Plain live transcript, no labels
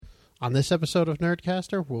On this episode of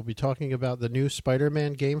Nerdcaster, we'll be talking about the new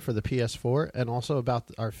Spider-Man game for the PS4 and also about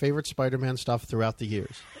our favorite Spider-Man stuff throughout the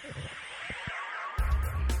years.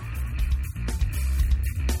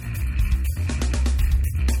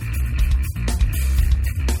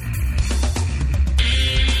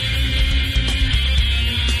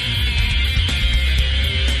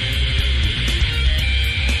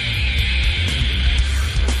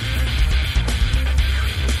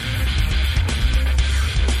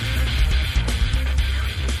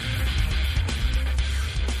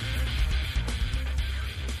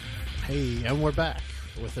 Hey, and we're back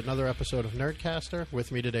with another episode of Nerdcaster.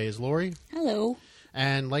 With me today is Lori. Hello.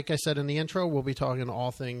 And like I said in the intro, we'll be talking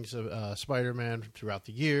all things Spider-Man throughout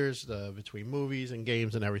the years, between movies and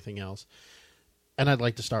games and everything else. And I'd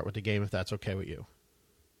like to start with the game, if that's okay with you.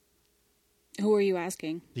 Who are you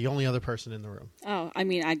asking? The only other person in the room. Oh, I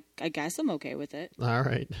mean, I guess I'm okay with it. All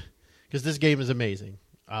right. Because this game is amazing.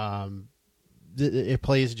 It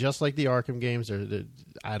plays just like the Arkham games.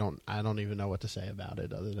 I don't even know what to say about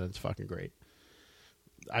it other than it's fucking great.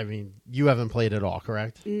 I mean, you haven't played it all,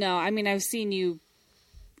 correct? No, I mean, I've seen you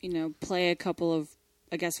play a couple of,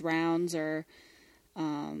 I guess, rounds or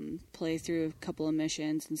play through a couple of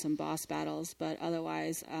missions and some boss battles. But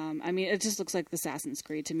otherwise, I mean, it just looks like the Assassin's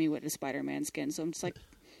Creed to me with a Spider-Man skin. So I'm just like,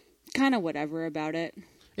 kind of whatever about it.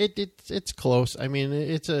 It's close. I mean,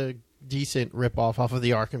 it's a decent rip-off of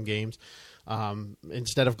the Arkham games.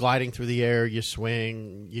 Instead of gliding through the air, you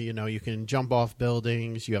swing. You can jump off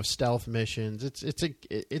buildings. You have stealth missions. It's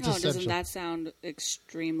doesn't that sound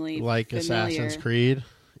extremely like familiar? Assassin's Creed?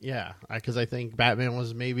 Yeah, because I think Batman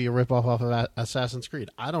was maybe a ripoff off of Assassin's Creed.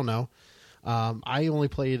 I don't know. I only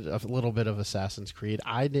played a little bit of Assassin's Creed.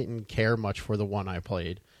 I didn't care much for the one I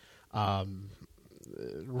played.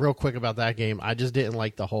 Real quick about that game, I just didn't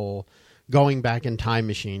like the whole going back in time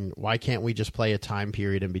machine. Why can't we just play a time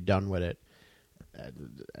period and be done with it?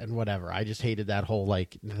 And whatever. I just hated that whole,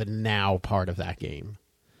 the now part of that game.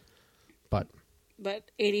 But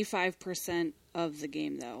 85% of the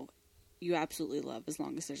game, though, you absolutely love as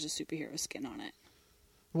long as there's a superhero skin on it.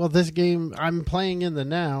 Well, this game, I'm playing in the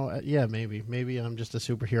now. Yeah, maybe. Maybe I'm just a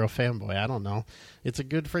superhero fanboy. I don't know. It's a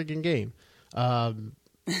good freaking game.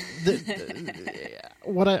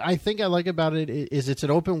 What I think I like about it is it's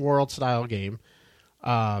an open world style game.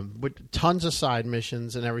 With tons of side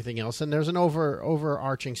missions and everything else, and there's an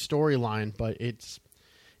overarching storyline, but it's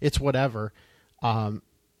whatever. And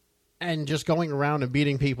just going around and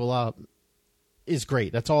beating people up is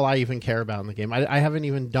great. That's all I even care about in the game. I haven't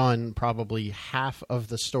even done probably half of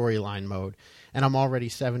the storyline mode, and I'm already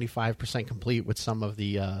 75% complete with some of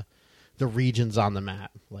the regions on the map,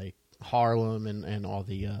 like Harlem and all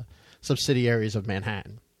the subsidiaries of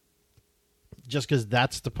Manhattan. Just because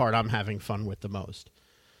that's the part I'm having fun with the most.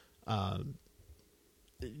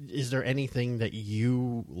 Is there anything that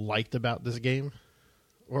you liked about this game?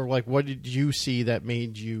 Or, what did you see that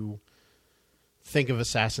made you think of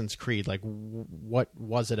Assassin's Creed? What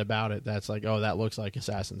was it about it that's like, oh, that looks like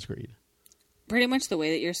Assassin's Creed? Pretty much the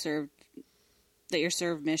way that you're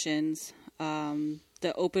served missions,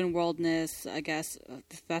 the open worldness, I guess,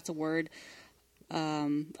 if that's a word,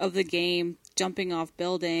 of the game, jumping off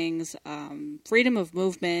buildings, freedom of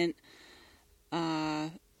movement,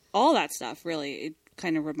 all that stuff, really. It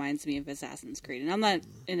kind of reminds me of Assassin's Creed. And I'm not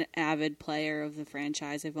an avid player of the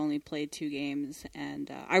franchise. I've only played 2 games,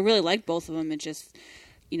 and I really like both of them. It just,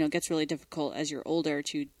 gets really difficult as you're older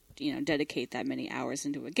to, dedicate that many hours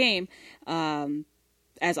into a game.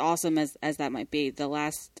 As awesome as that might be, the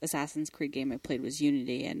last Assassin's Creed game I played was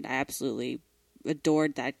Unity, and I absolutely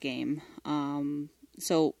adored that game.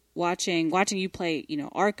 So watching you play,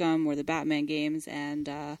 Arkham or the Batman games,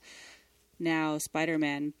 and now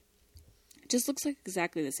Spider-Man, just looks like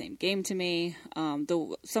exactly the same game to me.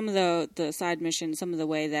 Some of the side missions, some of the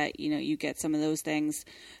way that you get some of those things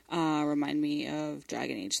remind me of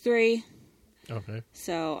Dragon Age 3. Okay.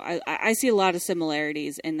 So I see a lot of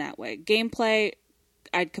similarities in that way. Gameplay,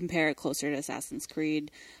 I'd compare it closer to Assassin's Creed.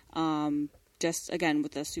 Just again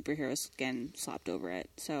with the superhero skin slapped over it.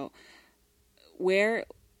 So where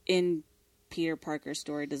in Peter Parker's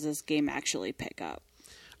story does this game actually pick up?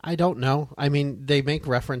 I don't know. I mean, they make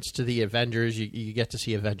reference to the Avengers. You get to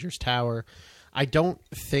see Avengers Tower. I don't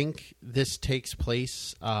think this takes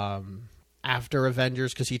place after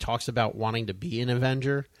Avengers, because he talks about wanting to be an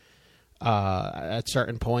Avenger at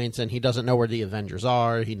certain points, and he doesn't know where the Avengers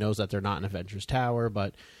are. He knows that they're not in Avengers Tower,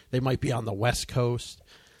 but they might be on the West Coast.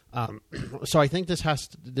 So I think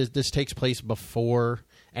this takes place before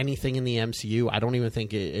anything in the MCU. I don't even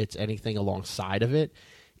think it's anything alongside of it,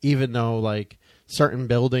 even though certain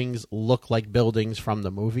buildings look like buildings from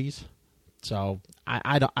the movies. So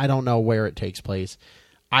I don't know where it takes place.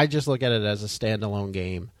 I just look at it as a standalone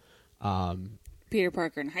game. Peter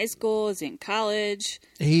Parker in high school, is he in college?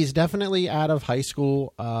 He's definitely out of high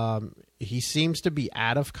school. He seems to be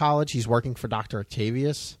out of college. He's working for Dr.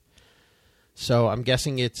 Octavius. So I'm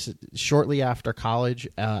guessing it's shortly after college.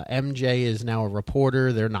 MJ is now a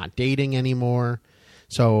reporter. They're not dating anymore.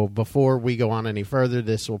 So before we go on any further,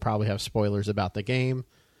 this will probably have spoilers about the game.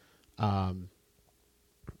 And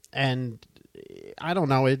I don't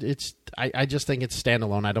know. I just think it's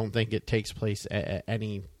standalone. I don't think it takes place at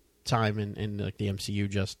any time in like the MCU.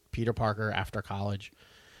 Just Peter Parker after college,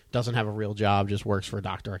 doesn't have a real job, just works for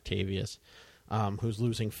Dr. Octavius, who's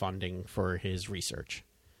losing funding for his research,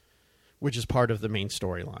 which is part of the main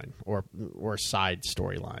storyline or side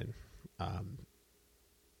storyline.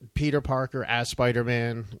 Peter Parker as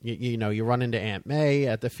Spider-Man, you know, you run into Aunt May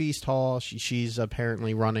at the feast hall. She's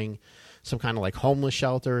apparently running some kind of like homeless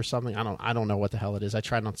shelter or something. I don't know what the hell it is. I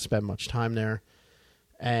try not to spend much time there.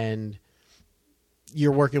 And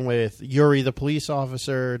you're working with Yuri, the police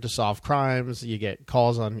officer, to solve crimes. You get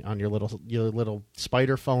calls on your little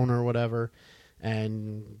spider phone or whatever,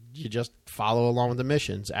 and you just follow along with the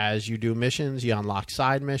missions. As you do missions, you unlock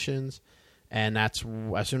side missions. And that's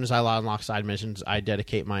as soon as I unlock side missions, I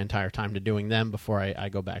dedicate my entire time to doing them before I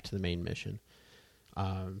go back to the main mission.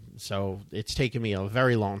 So it's taken me a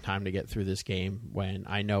very long time to get through this game when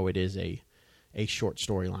I know it is a short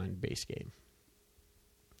storyline based game.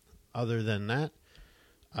 Other than that,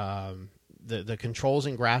 the controls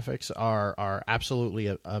and graphics are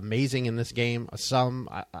absolutely amazing in this game.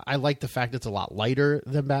 I like the fact it's a lot lighter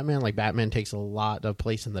than Batman. Like Batman takes a lot of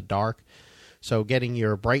place in the dark. So getting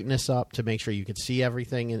your brightness up to make sure you could see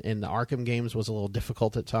everything in the Arkham games was a little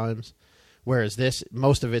difficult at times. Whereas this,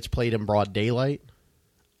 most of it's played in broad daylight.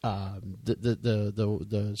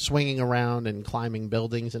 The swinging around and climbing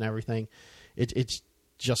buildings and everything, it's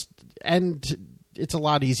a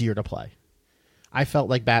lot easier to play. I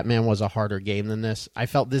felt like Batman was a harder game than this. I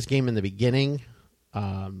felt this game in the beginning,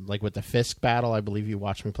 like with the Fisk battle, I believe you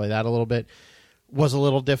watched me play that a little bit, was a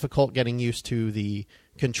little difficult getting used to the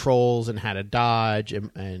controls and how to dodge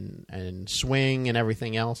and swing and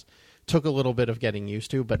everything else. Took a little bit of getting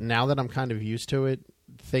used to, but now that I'm kind of used to it,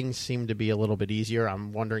 things seem to be a little bit easier.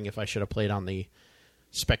 I'm wondering if I should have played on the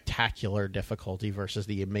spectacular difficulty versus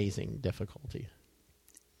the amazing difficulty.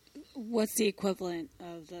 What's the equivalent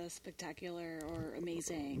of the spectacular or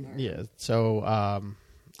amazing? Yeah, so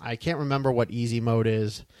I can't remember what easy mode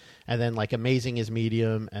is, and then like amazing is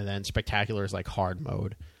medium, and then spectacular is like hard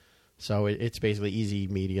mode. So it's basically easy,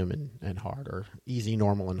 medium, and hard, or easy,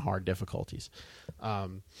 normal, and hard difficulties. So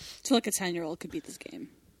like a 10-year-old could beat this game?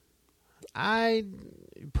 I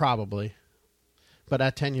probably. But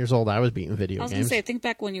at 10 years old, I was beating video games. I was going to say, think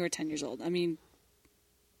back when you were 10 years old. I mean,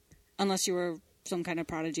 unless you were some kind of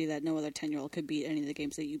prodigy that no other 10-year-old could beat any of the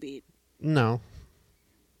games that you beat. No.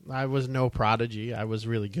 I was no prodigy. I was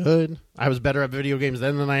really good. I was better at video games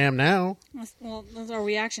then than I am now. Well, those are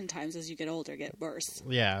reaction times as you get older, get worse.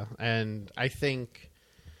 Yeah, and I think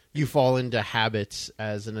you fall into habits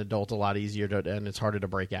as an adult a lot easier, and it's harder to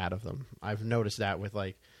break out of them. I've noticed that with,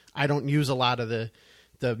 like, I don't use a lot of the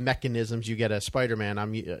mechanisms you get as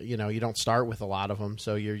Spider-Man. You don't start with a lot of them,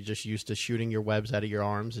 so you're just used to shooting your webs out of your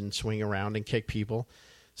arms and swing around and kick people.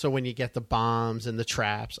 So when you get the bombs and the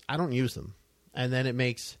traps, I don't use them. And then it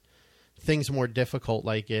makes things more difficult,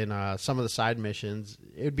 like in some of the side missions.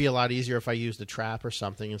 It would be a lot easier if I used a trap or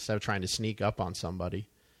something instead of trying to sneak up on somebody.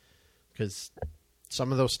 Because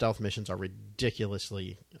some of those stealth missions are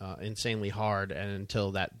ridiculously, insanely hard, and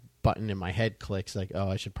until that button in my head clicks, like, oh,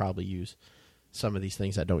 I should probably use some of these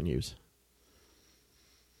things I don't use.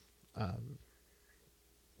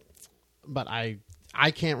 But I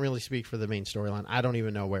can't really speak for the main storyline. I don't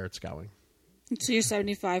even know where it's going. So you're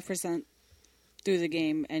 75% through the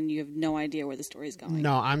game, and you have no idea where the story's going?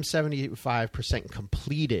 No, I'm 75%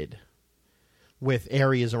 completed with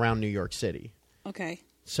areas around New York City. Okay.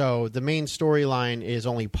 So the main storyline is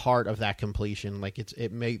only part of that completion. Like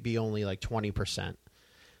it may be only like 20%.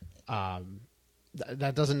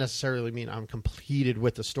 That doesn't necessarily mean I'm completed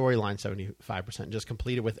with the storyline 75%, just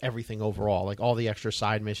completed with everything overall, like all the extra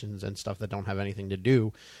side missions and stuff that don't have anything to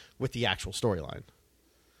do with the actual storyline.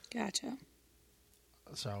 Gotcha.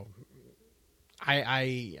 So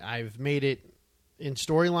I've made it in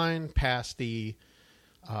storyline past the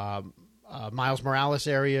Miles Morales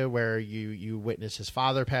area where you witness his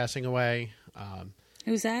father passing away.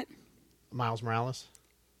 Who's that? Miles Morales?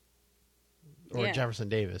 Or yeah. Jefferson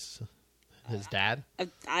Davis. his dad.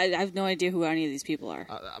 I have no idea who any of these people are.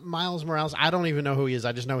 Miles Morales, I don't even know who he is.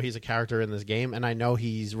 I just know he's a character in this game, and I know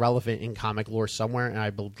he's relevant in comic lore somewhere, and I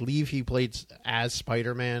believe he played as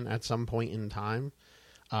Spider-Man at some point in time.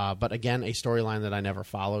 But again, a storyline that I never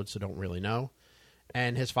followed, so don't really know.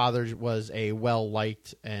 And his father was a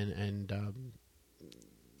well-liked and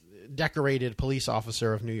decorated police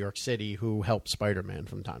officer of New York City who helped Spider-Man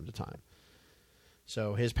from time to time.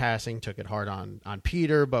 So his passing took it hard on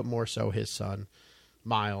Peter, but more so his son,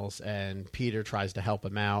 Miles. And Peter tries to help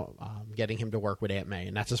him out, getting him to work with Aunt May.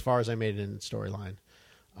 And that's as far as I made it in the storyline.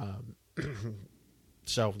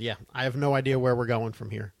 So, yeah, I have no idea where we're going from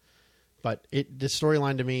here. But this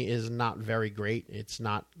storyline to me is not very great. It's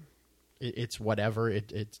not... It's whatever.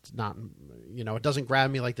 It's not, it doesn't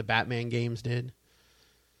grab me like the Batman games did.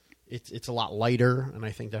 It's a lot lighter, and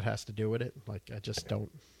I think that has to do with it. Like,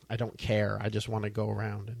 I don't care. I just want to go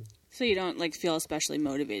around. So you don't feel especially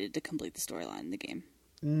motivated to complete the storyline in the game?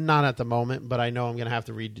 Not at the moment, but I know I'm going to have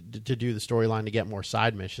to do the storyline to get more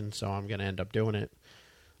side missions, so I'm going to end up doing it.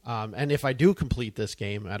 And if I do complete this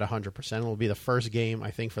game at 100%, it will be the first game,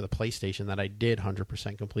 I think, for the PlayStation that I did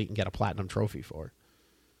 100% complete and get a platinum trophy for.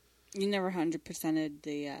 You never 100%ed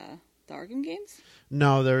the Arkham games?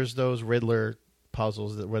 No, there's those Riddler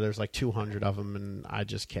puzzles where there's like 200 of them, and I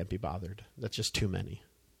just can't be bothered. That's just too many.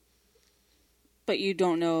 But you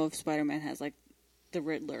don't know if Spider-Man has like the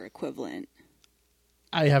Riddler equivalent.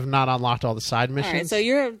 I have not unlocked all the side missions. All right, so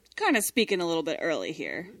you're kind of speaking a little bit early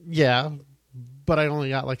here. Yeah, but I only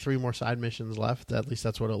got like 3 more side missions left. At least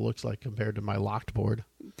that's what it looks like compared to my locked board.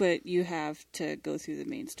 But you have to go through the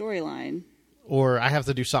main storyline. Or I have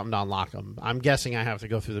to do something to unlock them. I'm guessing I have to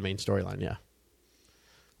go through the main storyline, yeah.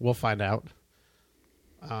 We'll find out.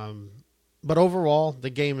 But overall,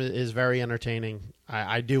 the game is very entertaining.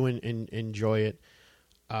 I do enjoy it.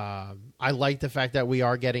 I like the fact that we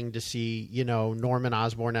are getting to see, Norman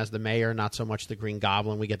Osborn as the mayor, not so much the Green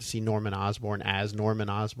Goblin. We get to see Norman Osborn as Norman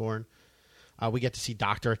Osborn. We get to see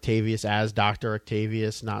Dr. Octavius as Dr.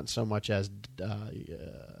 Octavius, not so much as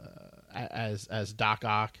Doc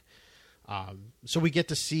Ock. So we get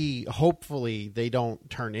to see, hopefully they don't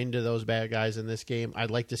turn into those bad guys in this game. I'd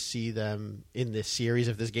like to see them in this series,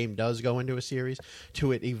 if this game does go into a series,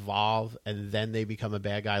 to it evolve and then they become a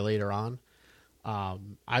bad guy later on.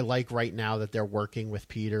 I like right now that they're working with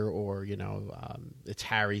Peter or, it's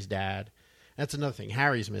Harry's dad. That's another thing.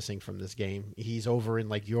 Harry's missing from this game. He's over in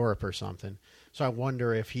like Europe or something. So I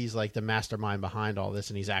wonder if he's like the mastermind behind all this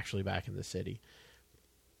and he's actually back in the city.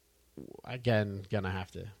 Again, gonna have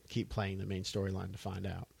to keep playing the main storyline to find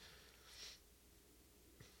out.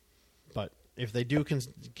 But if they do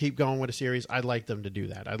keep going with a series, I'd like them to do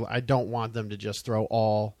that. I don't want them to just throw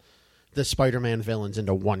all the Spider-Man villains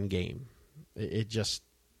into one game.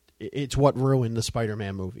 It's what ruined the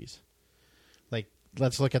Spider-Man movies. Like,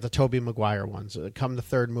 let's look at the Tobey Maguire ones. Come the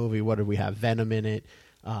third movie, what did we have? Venom in it,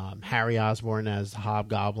 Harry Osborn as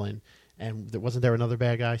Hobgoblin, and wasn't there another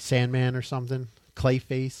bad guy? Sandman or something?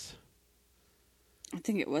 Clayface? I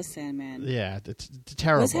think it was Sandman. Yeah, it's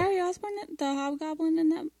terrible. Was Harry Osborn the Hobgoblin in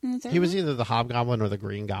the third He was one? either the Hobgoblin or the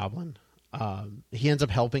Green Goblin. He ends up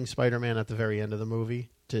helping Spider-Man at the very end of the movie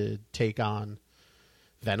to take on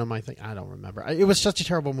Venom, I think. I don't remember. It was such a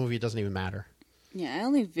terrible movie, it doesn't even matter. Yeah, I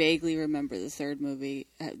only vaguely remember the third movie,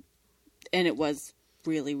 and it was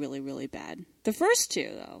really, really, really bad. The first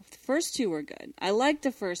two, though. The first two were good. I liked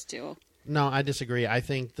the first two. No, I disagree. I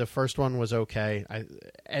think the first one was okay.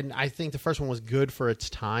 I think the first one was good for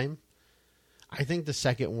its time. I think the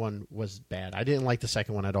second one was bad. I didn't like the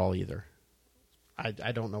second one at all either.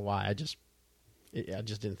 I don't know why. I just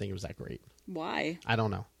didn't think it was that great. Why? I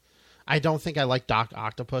don't know. I don't think I like Doc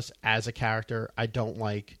Octopus as a character. I didn't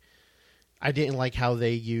like how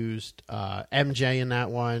they used MJ in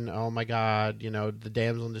that one. Oh my God, the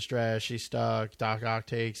damsel in distress, she's stuck. Doc Ock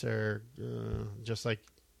takes her, just like.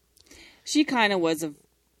 She kind of was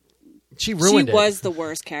She ruined it. She was the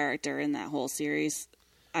worst character in that whole series.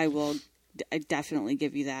 I definitely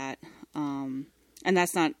give you that. And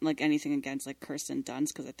that's not like anything against like Kirsten Dunst,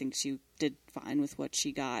 because I think she did fine with what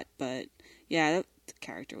she got. But yeah, the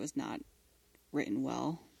character was not written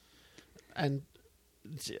well. And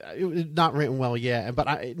it was not written well, yeah.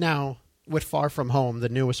 But now with Far From Home, the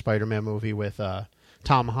newest Spider-Man movie with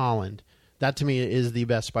Tom Holland, that to me is the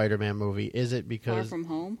best Spider-Man movie. Is it because Far From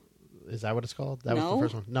Home? Is that what it's called? That No. was the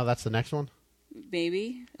first one. No, that's the next one.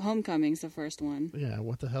 Maybe Homecoming's the first one. Yeah,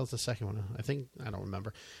 what the hell's the second one? I don't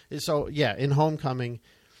remember. So yeah, in Homecoming,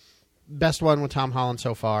 best one with Tom Holland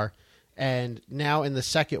so far, and now in the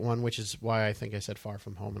second one, which is why I think I said Far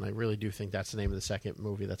From Home, and I really do think that's the name of the second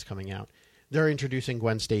movie that's coming out. They're introducing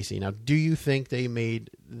Gwen Stacy. Now, do you think they made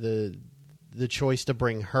the the choice to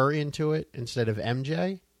bring her into it instead of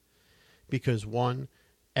MJ? Because one,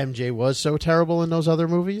 MJ was so terrible in those other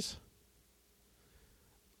movies?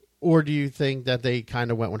 Or do you think that they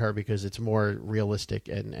kind of went with her because it's more realistic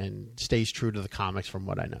and stays true to the comics from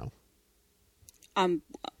what I know?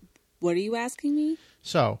 What are you asking me?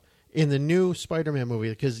 So, in the new Spider-Man movie,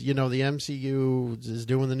 because, the MCU is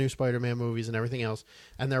doing the new Spider-Man movies and everything else,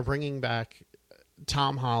 and they're bringing back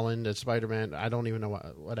Tom Holland as Spider-Man. I don't even know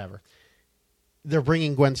whatever. They're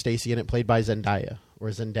bringing Gwen Stacy in it, played by Zendaya,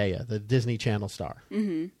 the Disney Channel star.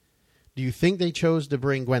 Mm-hmm. Do you think they chose to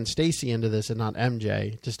bring Gwen Stacy into this and not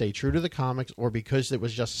MJ to stay true to the comics, or because it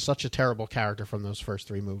was just such a terrible character from those first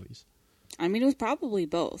 3 movies? I mean, it was probably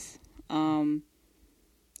both.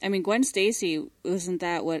 Gwen Stacy, wasn't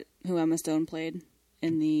that who Emma Stone played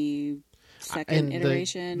in the second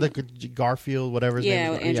iteration? The Garfield, whatever his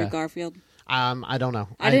name is. Andrew Garfield. I don't know.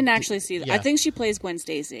 I didn't actually see that. Yeah. I think she plays Gwen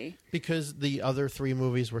Stacy. Because the other 3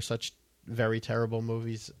 movies were such very terrible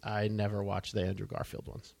movies, I never watched the Andrew Garfield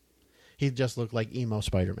ones. He just looked like emo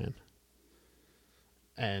Spider-Man.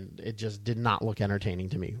 And it just did not look entertaining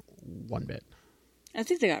to me one bit. I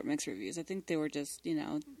think they got mixed reviews. I think they were just,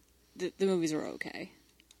 the movies were okay.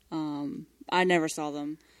 I never saw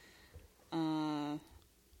them. When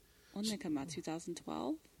did they come out?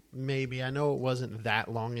 2012? Maybe. I know it wasn't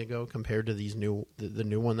that long ago compared to these the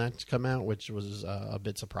new one that's come out, which was a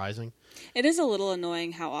bit surprising. It is a little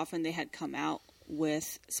annoying how often they had come out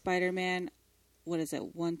with Spider-Man. What is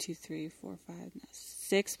it? 1, 2, 3, 4, 5,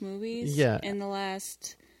 6 movies? Yeah. In the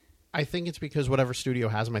last... I think it's because whatever studio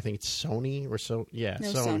has them, I think it's Sony or so. Yeah,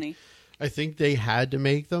 no, Sony. I think they had to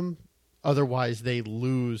make them. Otherwise, they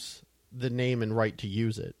lose the name and right to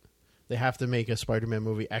use it. They have to make a Spider-Man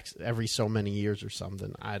movie every so many years or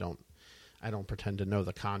something. I don't pretend to know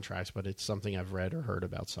the contracts, but it's something I've read or heard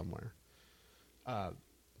about somewhere. I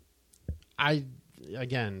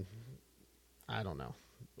don't know.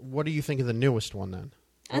 What do you think of the newest one then?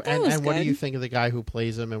 I thought it was and what good. do you think of the guy who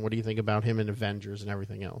plays him, and what do you think about him in Avengers and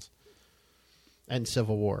everything else? And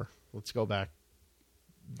Civil War. Let's go back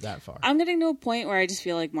that far. I'm getting to a point where I just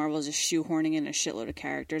feel like Marvel is just shoehorning in a shitload of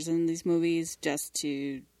characters in these movies just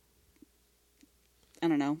to, I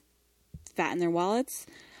don't know, fatten their wallets.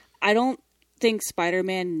 I don't think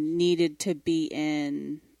Spider-Man needed to be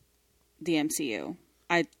in the MCU.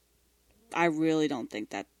 I really don't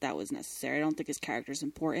think that was necessary. I don't think his character's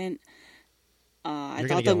important. You're going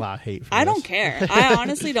to get a lot of hate for I this. don't care. I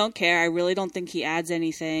honestly don't care. I really don't think he adds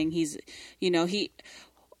anything. He's,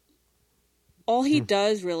 all he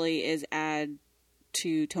does really is add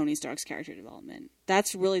to Tony Stark's character development.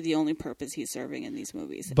 That's really the only purpose he's serving in these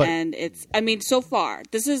movies. And so far,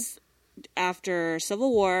 this is after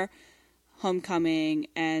Civil War, Homecoming,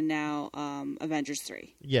 and now Avengers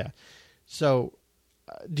 3. Yeah. So,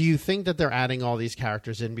 do you think that they're adding all these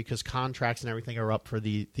characters in because contracts and everything are up for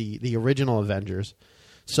the original Avengers?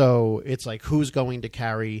 So it's like, who's going to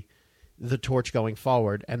carry the torch going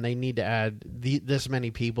forward? And they need to add this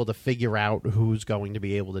many people to figure out who's going to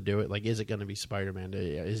be able to do it. Like, is it going to be Spider-Man?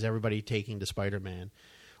 Is everybody taking to Spider-Man?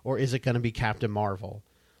 Or is it going to be Captain Marvel?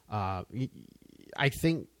 I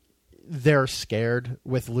think they're scared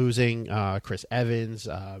with losing Chris Evans,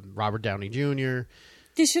 Robert Downey Jr.,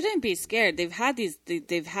 They shouldn't be scared. They've had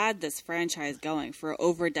this franchise going for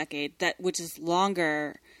over a decade, which is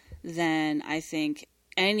longer than I think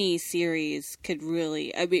any series could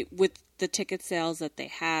really. I mean, with the ticket sales that they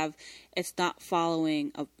have, it's not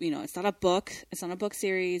following it's not a book. It's not a book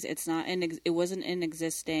series. It wasn't an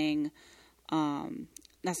existing.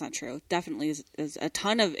 That's not true. Definitely is a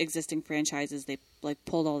ton of existing franchises they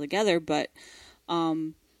pulled all together, but.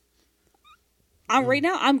 Right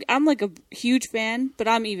now, I'm like a huge fan, but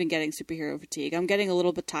I'm even getting superhero fatigue. I'm getting a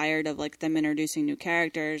little bit tired of them introducing new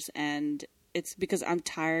characters, and it's because I'm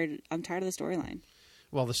tired. I'm tired of the storyline.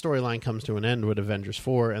 Well, the storyline comes to an end with Avengers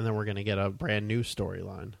 4, and then we're going to get a brand new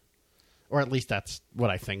storyline, or at least that's what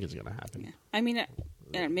I think is going to happen. Yeah. I mean,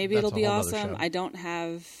 maybe That's it'll a be whole nother awesome. show. I don't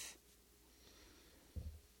have.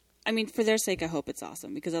 I mean, for their sake, I hope it's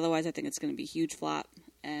awesome because otherwise, I think it's going to be a huge flop,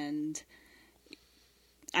 and.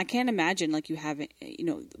 I can't imagine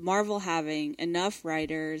Marvel having enough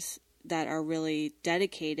writers that are really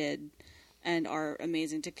dedicated and are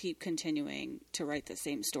amazing to keep continuing to write the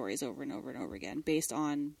same stories over and over and over again based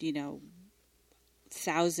on,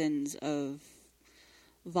 thousands of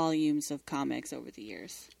volumes of comics over the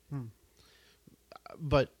years.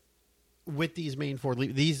 But with these main 4,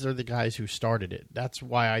 these are the guys who started it. That's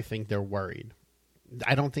why I think they're worried.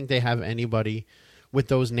 I don't think they have anybody with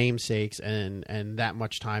those namesakes and that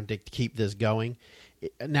much time to keep this going.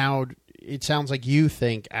 Now, it sounds like you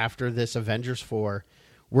think after this Avengers 4,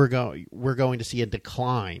 we're going to see a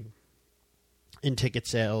decline in ticket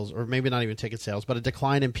sales, or maybe not even ticket sales, but a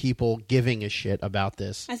decline in people giving a shit about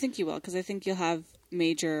this. I think you will, because I think you'll have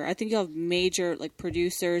major like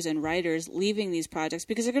producers and writers leaving these projects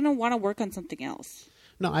because they're going to want to work on something else.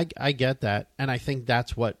 No, I get that, and I think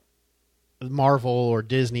that's what Marvel or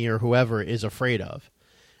Disney or whoever is afraid of.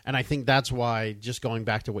 And I think that's why, just going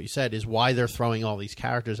back to what you said, is why they're throwing all these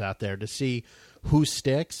characters out there to see who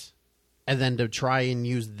sticks and then to try and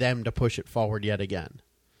use them to push it forward yet again.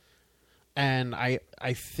 And I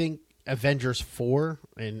think Avengers 4,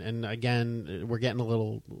 and again, we're getting a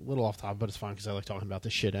little off topic, but it's fine because I like talking about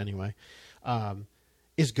this shit anyway,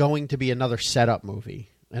 is going to be another setup movie.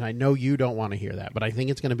 And I know you don't want to hear that, but I think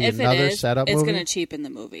it's going to be another setup movie. It's going to cheapen the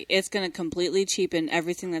movie. It's going to completely cheapen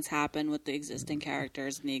everything that's happened with the existing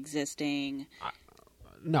characters and the existing...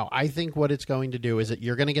 No, I think what it's going to do is that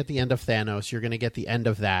you're going to get the end of Thanos, you're going to get the end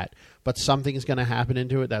of that, but something is going to happen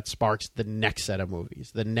into it that sparks the next set of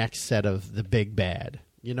movies, the next set of the big bad.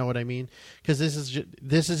 You know what I mean? Because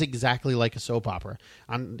this is exactly like a soap opera.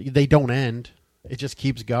 They don't end. It just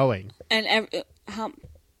keeps going. And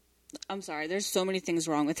I'm sorry, there's so many things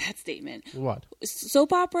wrong with that statement. What?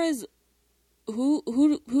 Soap operas,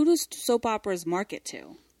 who does soap operas market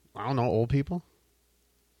to? I don't know, old people?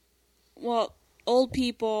 Well... Old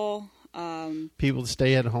people. People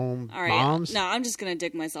stay at home. All right, moms? No, I'm just going to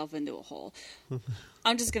dig myself into a hole.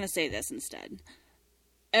 I'm just going to say this instead.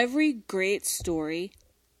 Every great story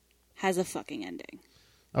has a fucking ending.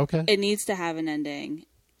 Okay. It needs to have an ending.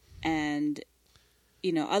 And,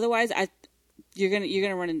 otherwise you're going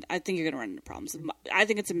to run into, I think you're going to run into problems. I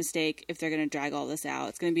think it's a mistake if they're going to drag all this out.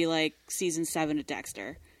 It's going to be like season 7 of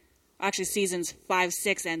Dexter. Actually, seasons 5,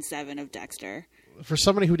 6, and 7 of Dexter. For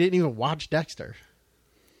somebody who didn't even watch Dexter.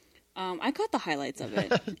 I caught the highlights of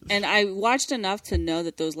it. And I watched enough to know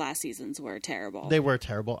that those last seasons were terrible. They were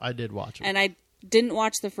terrible. I did watch them. And I didn't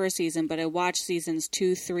watch the first season, but I watched seasons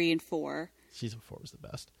 2, 3, and 4. Season 4 was the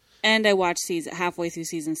best. And I watched halfway through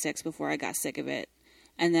season 6 before I got sick of it.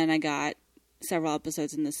 And then I got several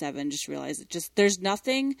episodes in the 7, just realized there's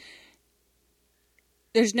nothing...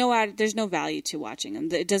 There's no value to watching them.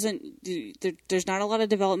 It doesn't. There's not a lot of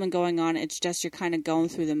development going on. It's just you're kind of going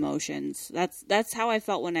through the motions. That's how I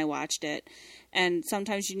felt when I watched it. And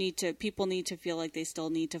sometimes people need to feel like they still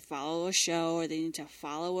need to follow a show or they need to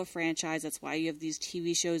follow a franchise. That's why you have these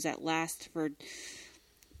TV shows that last for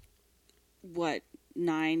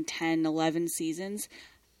 9, 10, 11 seasons.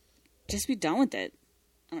 Just be done with it.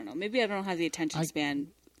 I don't know. Maybe I don't have the attention span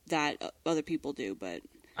that other people do, but.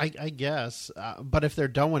 I guess, but if they're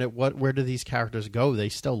done with it, where do these characters go? They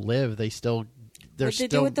still live. What did they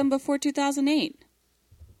do with them before 2008?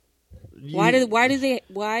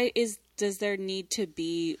 Does there need to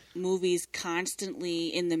be movies constantly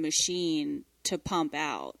in the machine to pump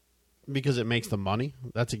out? Because it makes them money.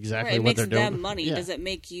 That's exactly right, what they're doing. It makes them money. Yeah. Does it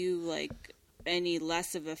make you any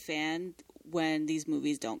less of a fan when these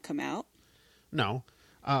movies don't come out? No,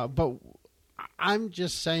 but I'm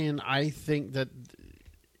just saying. I think that.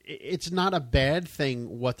 It's not a bad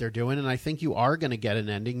thing what they're doing, and I think you are going to get an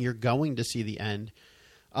ending. You're going to see the end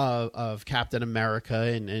of Captain America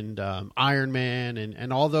and Iron Man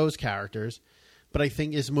and all those characters. But I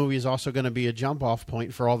think this movie is also going to be a jump-off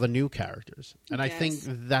point for all the new characters. And I think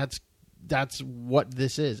that's what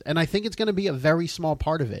this is. And I think it's going to be a very small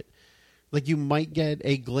part of it. Like, you might get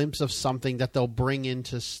a glimpse of something that they'll bring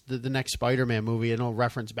into the next Spider-Man movie, and it'll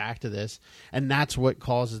reference back to this. And that's what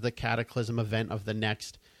causes the cataclysm event of the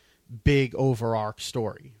next big overarch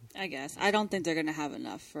story. I guess. I don't think they're going to have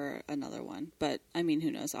enough for another one. But, I mean,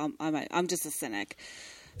 who knows? I'm just a cynic.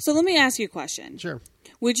 So let me ask you a question. Sure.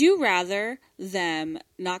 Would you rather them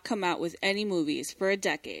not come out with any movies for a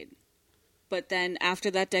decade, but then after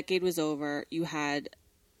that decade was over, you had,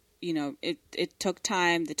 it took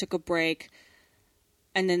time, they took a break,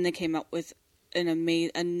 and then they came out with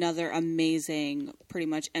another amazing, pretty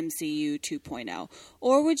much MCU 2.0?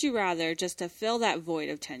 Or would you rather, just to fill that void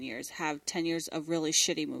of 10 years, have 10 years of really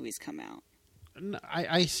shitty movies come out?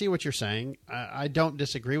 I see what you're saying. I don't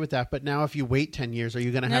disagree with that. But now if you wait 10 years, are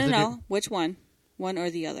you going to have to No. Which one? One or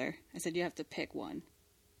the other? I said you have to pick one.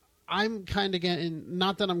 I'm kind of getting...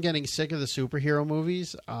 Not that I'm getting sick of the superhero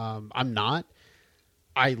movies. I'm not.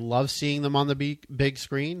 I love seeing them on the big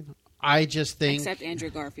screen. I just think... Except Andrew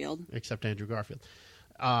Garfield.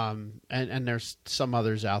 And there's some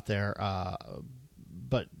others out there.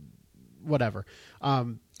 But whatever.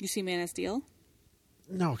 You see Man of Steel?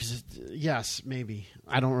 No, because yes, maybe.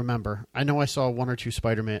 I don't remember. I know I saw one or two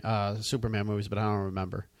Superman movies, but I don't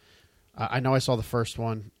remember. I know I saw the first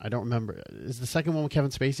one. I don't remember. Is the second one with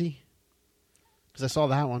Kevin Spacey? Because I saw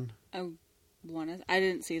that one. I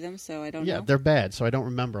didn't see them, so I don't know. Yeah, they're bad, so I don't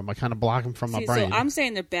remember them. I kind of block them from my brain. So I'm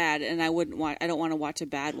saying they're bad, and I don't want to watch a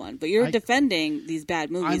bad one. But you're defending these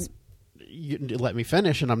bad movies. You let me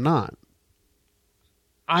finish, and I'm not.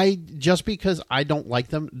 Just because I don't like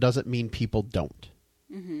them doesn't mean people don't.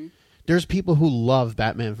 Mm-hmm. There's people who love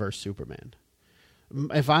Batman vs. Superman.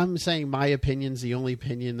 If I'm saying my opinion's the only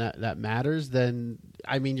opinion that matters, then,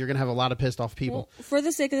 I mean, you're going to have a lot of pissed off people. Well, for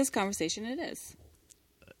the sake of this conversation, it is.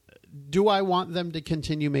 Do I want them to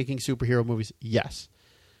continue making superhero movies? Yes.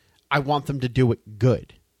 I want them to do it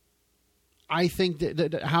good. I think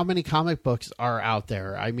that how many comic books are out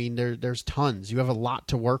there? I mean, there's tons. You have a lot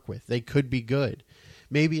to work with. They could be good.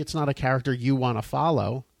 Maybe it's not a character you want to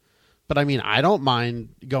follow, but I mean, I don't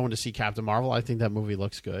mind going to see Captain Marvel. I think that movie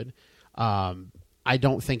looks good. I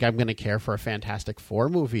don't think I'm going to care for a Fantastic Four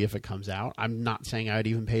movie if it comes out. I'm not saying I would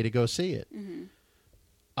even pay to go see it. Mm-hmm.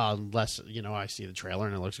 Unless, I see the trailer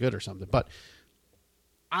and it looks good or something. But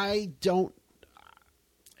I don't...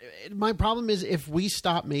 My problem is if we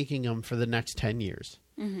stop making them for the next 10 years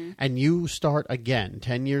mm-hmm. and you start again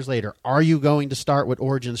 10 years later, are you going to start with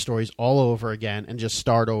origin stories all over again and just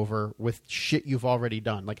start over with shit you've already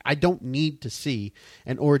done? Like, I don't need to see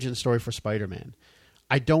an origin story for Spider-Man.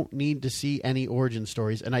 I don't need to see any origin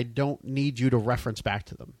stories, and I don't need you to reference back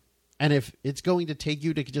to them. And if it's going to take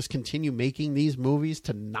you to just continue making these movies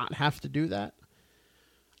to not have to do that,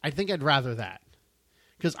 I think I'd rather that.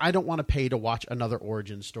 Because I don't want to pay to watch another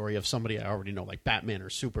origin story of somebody I already know, like Batman or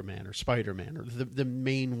Superman or Spider-Man or the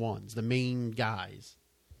main ones, the main guys.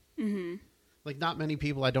 Mm-hmm. Like, not many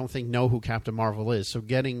people I don't think know who Captain Marvel is, so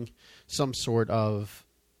getting some sort of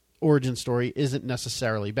origin story isn't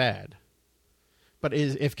necessarily bad. But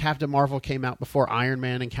if Captain Marvel came out before Iron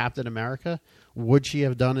Man and Captain America, would she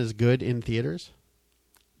have done as good in theaters?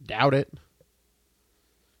 Doubt it.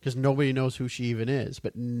 Because nobody knows who she even is.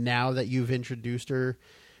 But now that you've introduced her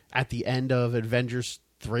at the end of Avengers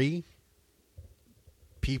 3,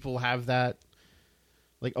 people have that,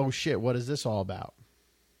 like, oh shit, what is this all about?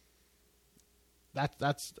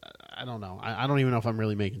 That's I don't know. I don't even know if I'm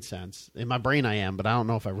really making sense. In my brain I am, but I don't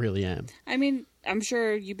know if I really am. I mean, I'm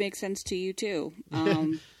sure you make sense to you too.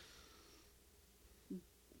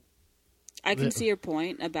 I can see your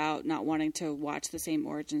point about not wanting to watch the same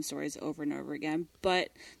origin stories over and over again, but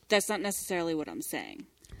that's not necessarily what I'm saying.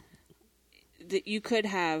 That you could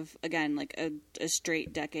have, again, like a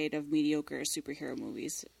straight decade of mediocre superhero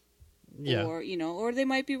movies. Yeah. Or, or they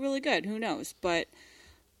might be really good. Who knows? But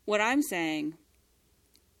what I'm saying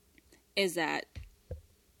is that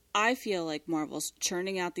I feel like Marvel's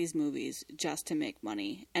churning out these movies just to make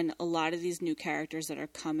money. And a lot of these new characters that are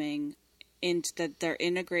coming that they're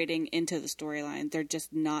integrating into the storyline, they're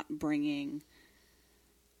just not bringing...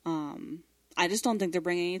 I just don't think they're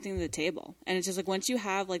bringing anything to the table. And it's just like, once you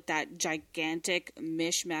have like that gigantic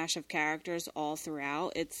mishmash of characters all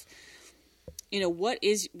throughout, it's, what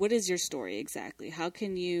is your story exactly? How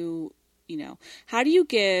can you, how do you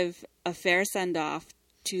give a fair send-off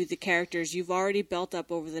to the characters you've already built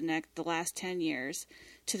up over the last 10 years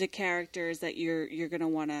to the characters that you're going to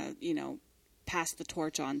want to, pass the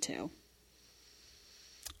torch on to?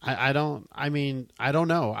 I don't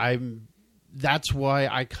know. That's why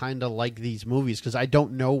I kind of like these movies, because I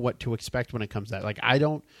don't know what to expect when it comes to that. Like, I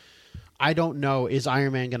don't know, is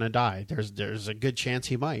Iron Man going to die? There's a good chance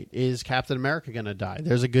he might. Is Captain America going to die?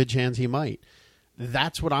 There's a good chance he might.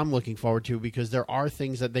 That's what I'm looking forward to, because there are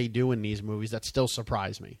things that they do in these movies that still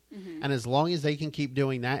surprise me. Mm-hmm. And as long as they can keep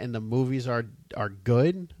doing that and the movies are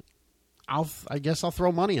good, I guess I'll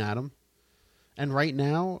throw money at them. And right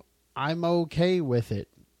now, I'm okay with it.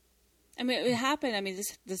 I mean, it happened. I mean,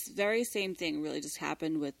 this very same thing really just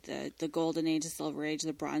happened with the Golden Age, the Silver Age,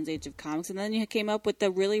 the Bronze Age of comics. And then you came up with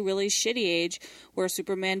the really, really shitty age where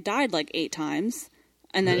Superman died like 8 times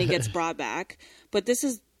and then he gets brought back. But this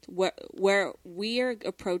is where we are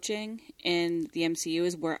approaching in the MCU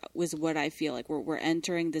was what I feel like. We're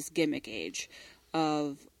entering this gimmick age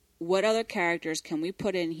of what other characters can we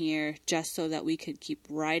put in here just so that we could keep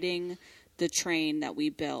riding the train that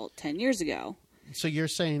we built 10 years ago. So you're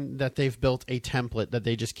saying that they've built a template that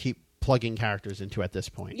they just keep plugging characters into at this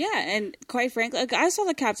point? Yeah, and quite frankly, like, I saw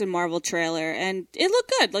the Captain Marvel trailer, and it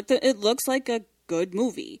looked good. Like it looks like a good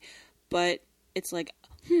movie, but it's like,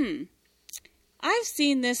 I've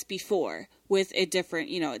seen this before with a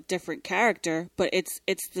different character, but it's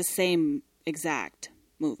the same exact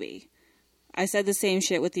movie. I said the same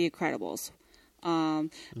shit with The Incredibles.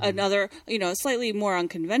 Another, slightly more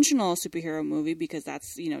unconventional superhero movie because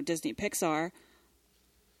that's, Disney Pixar.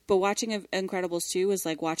 But watching Incredibles 2 was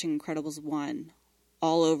like watching Incredibles 1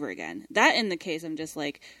 all over again. That in the case, I'm just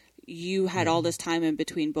like, you had all this time in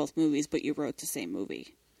between both movies, but you wrote the same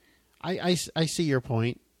movie. I see your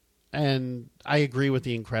point, and I agree with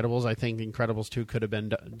The Incredibles. I think The Incredibles 2 could have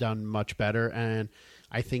been done much better, and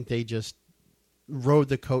I think they just rode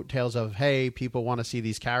the coattails of, hey, people want to see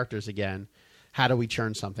these characters again. How do we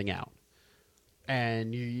churn something out?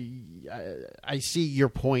 And I see your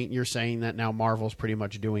point. You're saying that now Marvel's pretty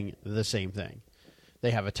much doing the same thing.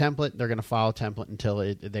 They have a template. They're going to follow a template until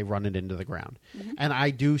they run it into the ground. Mm-hmm. And I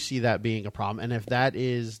do see that being a problem. And if that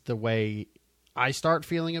is the way I start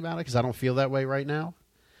feeling about it, because I don't feel that way right now,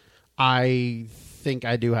 I think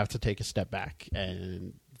I do have to take a step back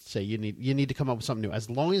and say you need to come up with something new. As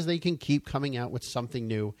long as they can keep coming out with something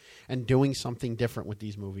new and doing something different with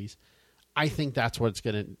these movies, I think that's what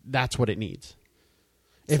it needs.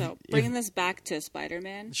 So bringing this back to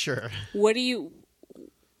Spider-Man, sure. What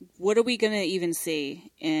are we going to even see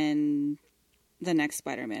in the next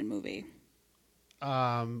Spider-Man movie?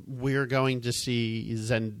 We're going to see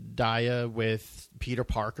Zendaya with Peter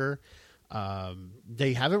Parker.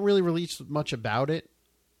 They haven't really released much about it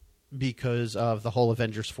because of the whole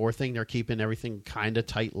Avengers 4 thing. They're keeping everything kind of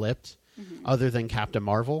tight-lipped, other than Captain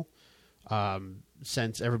Marvel,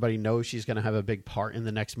 since everybody knows she's going to have a big part in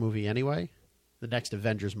the next movie anyway. The next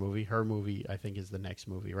Avengers movie. Her movie, I think, is the next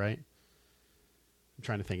movie, right? I'm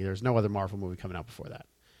trying to think. There's no other Marvel movie coming out before that.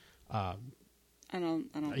 I don't.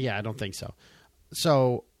 Yeah, I don't think so.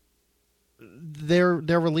 So they're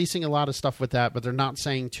releasing a lot of stuff with that, but they're not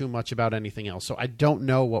saying too much about anything else. So I don't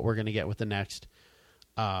know what we're going to get with the next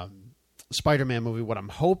Spider-Man movie. What I'm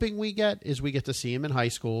hoping we get to see him in high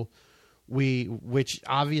school. Which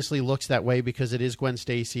obviously looks that way because it is Gwen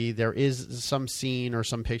Stacy. There is some scene or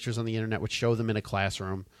some pictures on the internet which show them in a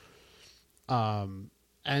classroom. And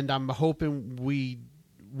I'm hoping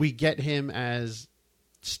we get him as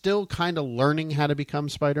still kind of learning how to become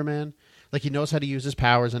Spider-Man. Like, he knows how to use his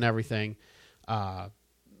powers and everything.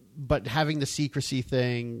 But having the secrecy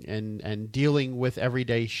thing and dealing with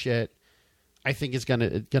everyday shit, I think is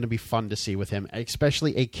gonna be fun to see with him,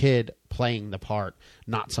 especially a kid playing the part,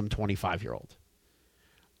 not some 25-year-old.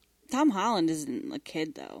 Tom Holland isn't a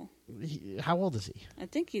kid, though. How old is he? I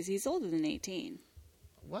think he's older than 18.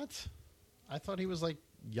 What? I thought he was, like,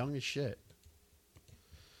 young as shit.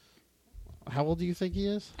 How old do you think he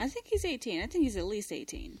is? I think he's 18. I think he's at least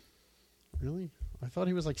 18. Really? I thought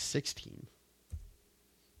he was, like, 16.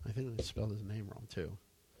 I think I spelled his name wrong, too.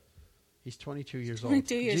 He's 22 years old.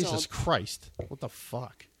 22 years old. Jesus Christ. What the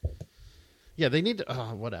fuck? Yeah, they need to...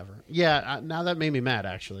 whatever. Yeah, now that made me mad,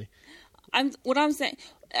 actually. What I'm saying...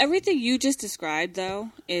 Everything you just described,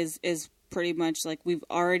 though, is pretty much like we've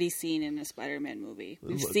already seen in a Spider-Man movie.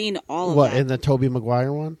 We've seen all of that. What, in the Tobey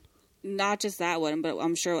Maguire one? Not just that one, but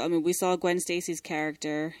I'm sure... I mean, we saw Gwen Stacy's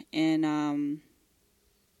character in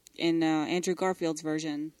Andrew Garfield's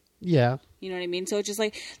version. Yeah. You know what I mean? So it's just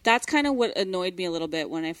like, that's kind of what annoyed me a little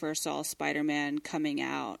bit when I first saw Spider-Man coming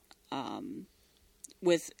out,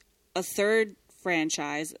 with a third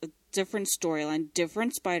franchise, a different storyline,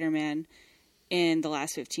 different Spider-Man in the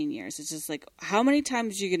last 15 years. It's just like, how many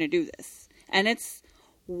times are you going to do this? And it's,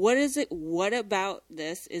 what is it? What about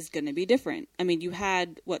this is going to be different? I mean, you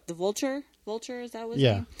had, the Vulture? Vulture, is that what his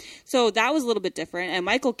name? So that was a little bit different. And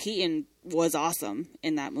Michael Keaton was awesome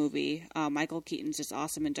in that movie. Michael Keaton's just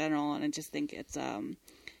awesome in general. And I just think it's...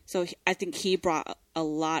 I think he brought a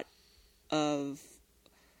lot of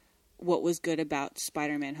what was good about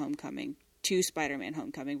Spider-Man Homecoming to Spider-Man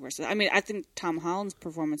Homecoming versus... I mean, I think Tom Holland's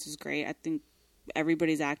performance was great. I think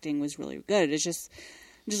everybody's acting was really good. It's just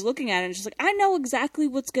looking at it, it's just like, I know exactly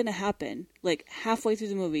what's going to happen. Like, halfway through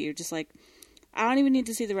the movie, you're just like... I don't even need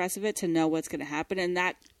to see the rest of it to know what's going to happen, and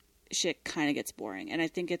that shit kind of gets boring. And I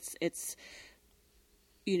think it's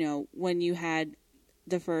you know, when you had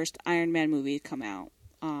the first Iron Man movie come out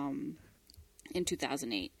in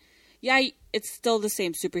 2008, yeah, it's still the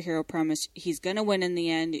same superhero premise. He's going to win in the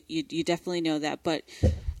end. You definitely know that, but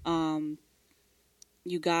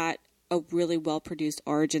you got a really well-produced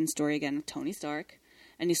origin story again of Tony Stark.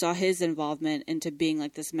 And you saw his involvement into being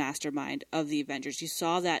like this mastermind of the Avengers. You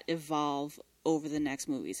saw that evolve over the next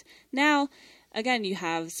movies. Now, again, you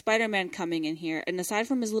have Spider-Man coming in here, and aside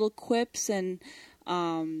from his little quips and,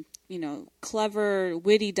 you know, clever,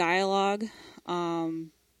 witty dialogue,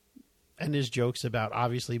 and his jokes about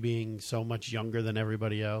obviously being so much younger than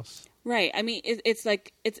everybody else. Right. I mean, it's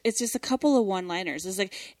like it's just a couple of one-liners. It's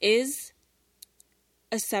like, is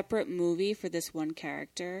a separate movie for this one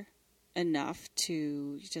character enough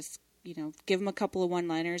to just, you know, give them a couple of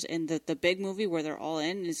one-liners in the big movie where they're all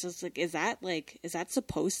in? It's just like, is that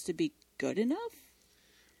supposed to be good enough?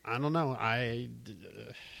 I don't know.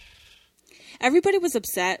 everybody was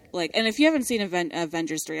upset. Like, and if you haven't seen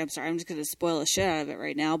Avengers 3, I'm sorry, I'm just going to spoil the shit out of it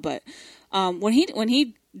right now. But when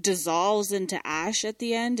he dissolves into ash at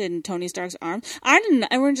the end in Tony Stark's arms,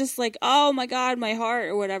 everyone's just like, oh my God, my heart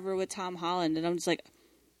or whatever with Tom Holland. And I'm just like,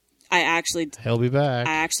 he'll be back.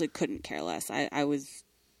 I actually couldn't care less. I was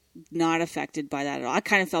not affected by that at all. I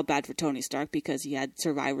kind of felt bad for Tony Stark because he had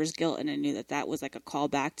survivor's guilt, and I knew that was like a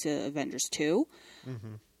callback to Avengers 2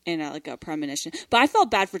 and like a premonition. But I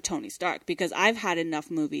felt bad for Tony Stark because I've had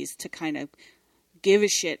enough movies to kind of give a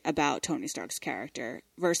shit about Tony Stark's character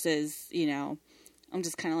versus, I'm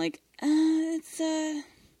just kind of like,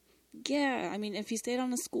 yeah. I mean, if he stayed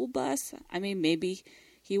on a school bus, I mean, maybe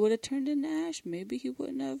he would have turned into ash. Maybe he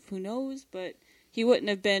wouldn't have. Who knows? But he wouldn't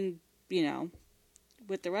have been,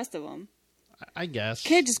 with the rest of them. I guess.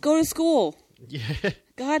 Kid, just go to school. Yeah.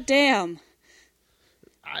 God damn.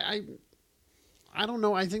 I don't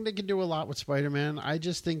know. I think they can do a lot with Spider-Man. I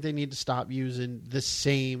just think they need to stop using the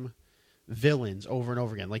same villains over and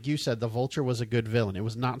over again. Like you said, the Vulture was a good villain. It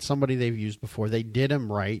was not somebody they've used before. They did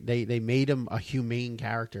him right. They made him a humane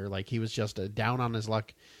character. Like he was just a down on his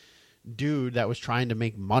luck dude that was trying to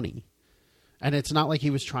make money. And it's not like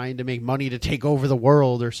he was trying to make money to take over the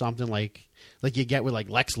world or something like you get with like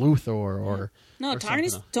Lex Luthor or no, or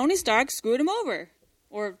Tony Stark screwed him over,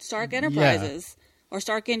 or Stark Enterprises, or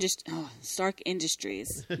Stark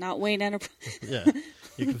Industries, not Wayne Enterprises. Yeah,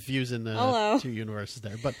 you're confusing the Hello. two universes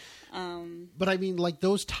there, but I mean, like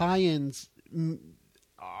those tie-ins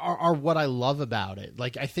are what I love about it.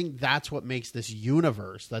 Like I think that's what makes this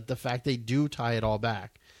universe, that the fact they do tie it all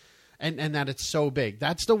back. And that it's so big.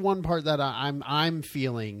 That's the one part that I'm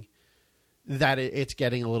feeling that it's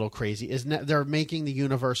getting a little crazy. They're making the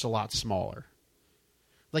universe a lot smaller.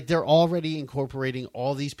 Like they're already incorporating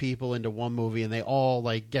all these people into one movie, and they all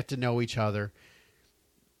like get to know each other.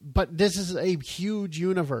 But this is a huge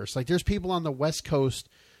universe. Like there's people on the West Coast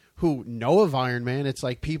who know of Iron Man. It's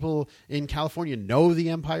like people in California know the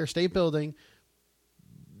Empire State Building.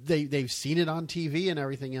 They've seen it on TV and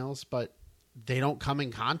everything else, but they don't come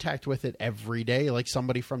in contact with it every day like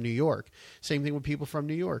somebody from New York. Same thing with people from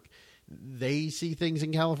New York. They see things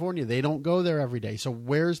in California. They don't go there every day. So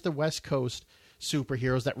where's the West Coast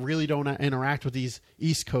superheroes that really don't interact with these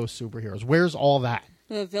East Coast superheroes? Where's all that?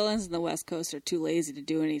 The villains in the West Coast are too lazy to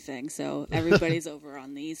do anything, so everybody's over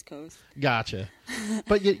on the East Coast. Gotcha.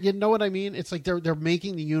 But you know what I mean? It's like they're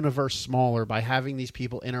making the universe smaller by having these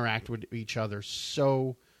people interact with each other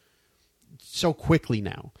so quickly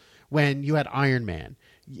now. When you had Iron Man,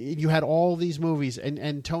 you had all these movies,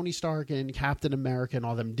 and Tony Stark and Captain America and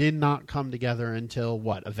all them did not come together until,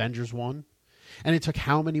 what, Avengers 1? And it took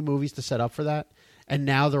how many movies to set up for that? And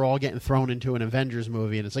now they're all getting thrown into an Avengers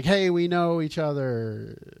movie, and it's like, hey, we know each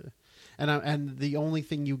other. And the only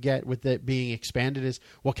thing you get with it being expanded is,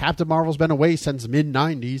 well, Captain Marvel's been away since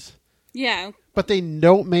mid-90s. Yeah. But they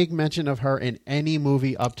don't make mention of her in any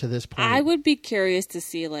movie up to this point. I would be curious to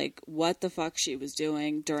see, like, what the fuck she was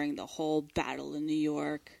doing during the whole battle in New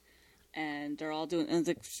York. And they're all doing... And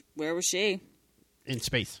like, where was she? In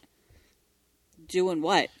space. Doing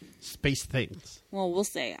what? Space things. Well, we'll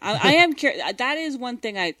see. I am curious. That is one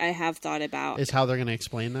thing I have thought about. Is how they're going to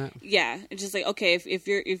explain that? Yeah. It's just like, okay, if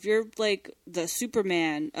you're like, the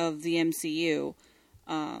Superman of the MCU...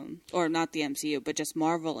 or not the MCU, but just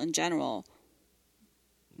Marvel in general,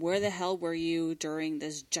 where the hell were you during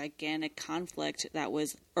this gigantic conflict that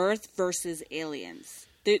was Earth versus aliens?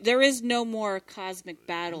 There is no more cosmic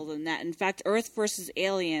battle than that. In fact, Earth versus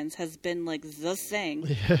aliens has been like the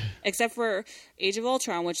thing, except for Age of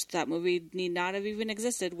Ultron, which that movie need not have even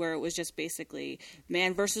existed, where it was just basically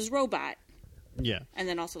man versus robot. Yeah, and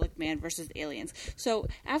then also like man versus aliens. So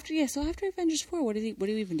after Avengers 4, what do you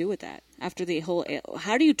even do with that? After the whole,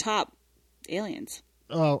 how do you top aliens?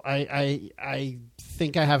 Oh, I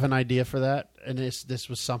think I have an idea for that, and this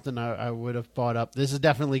was something I would have brought up. This is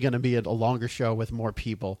definitely going to be a longer show with more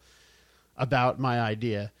people about my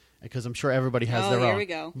idea, because I'm sure everybody has their own. Here we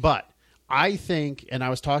go. But I think, and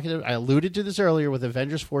I alluded to this earlier with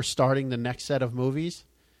Avengers 4 starting the next set of movies.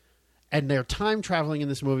 And they're time traveling in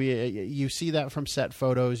this movie. You see that from set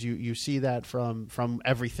photos. You see that from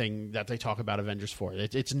everything that they talk about Avengers 4.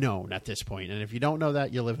 It's known at this point. And if you don't know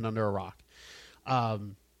that, you're living under a rock.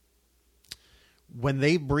 When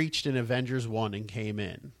they breached in Avengers 1 and came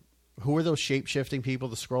in, who are those shape-shifting people,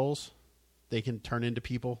 the Skrulls? They can turn into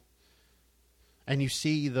people. And you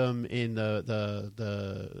see them in the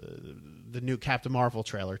new Captain Marvel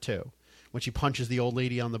trailer, too, when she punches the old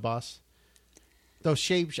lady on the bus. Those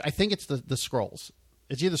shapes, I think it's the Skrulls.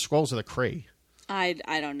 It's either Skrulls or the Kree. I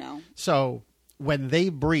don't know. So when they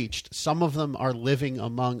breached, some of them are living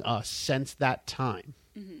among us since that time.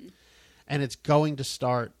 Mm-hmm. and it's going to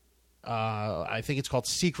start. I think it's called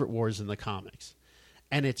Secret Wars in the comics.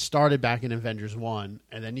 And it started back in Avengers 1,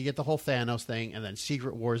 and then you get the whole Thanos thing, and then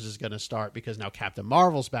Secret Wars is going to start because now Captain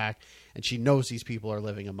Marvel's back, and she knows these people are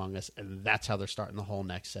living among us, and that's how they're starting the whole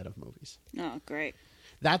next set of movies. Oh, great.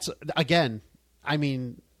 That's, again, I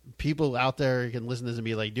mean, people out there can listen to this and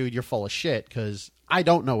be like, dude, you're full of shit, because I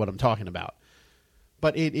don't know what I'm talking about.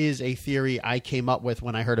 But it is a theory I came up with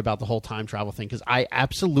when I heard about the whole time travel thing, because I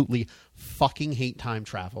absolutely fucking hate time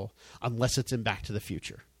travel unless it's in Back to the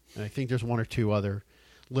Future. And I think there's one or two other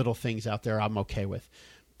little things out there I'm okay with.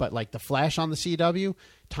 But like the Flash on the CW,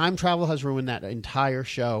 time travel has ruined that entire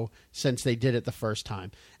show since they did it the first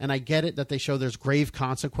time. And I get it that they show there's grave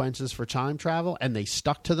consequences for time travel, and they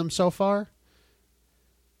stuck to them so far.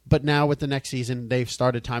 But now with the next season, they've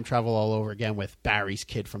started time travel all over again with Barry's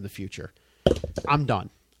kid from the future. I'm done.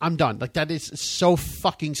 Like, that is so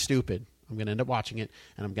fucking stupid. I'm going to end up watching it,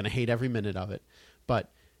 and I'm going to hate every minute of it. But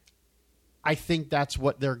I think that's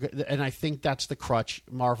what and I think that's the crutch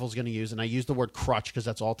Marvel's going to use. And I use the word crutch because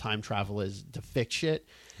that's all time travel is, to fix shit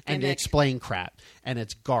and to explain crap. And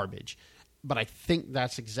it's garbage. But I think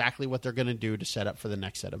that's exactly what they're going to do to set up for the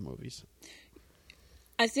next set of movies.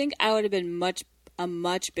 I think I would have been a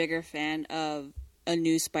much bigger fan of a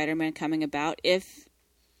new Spider-Man coming about if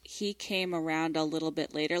he came around a little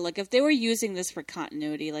bit later. Like, if they were using this for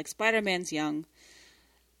continuity, like Spider-Man's young,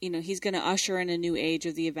 you know, he's going to usher in a new age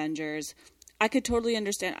of the Avengers. I could totally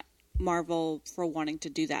understand Marvel for wanting to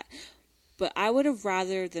do that. But I would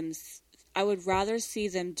rather see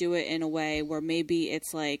them do it in a way where maybe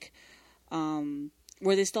it's like,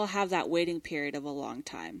 where they still have that waiting period of a long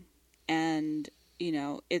time. And, you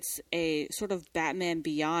know, it's a sort of Batman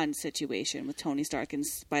Beyond situation with Tony Stark and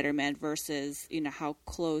Spider-Man versus, you know, how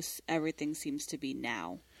close everything seems to be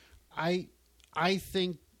now. I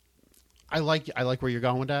think I like where you're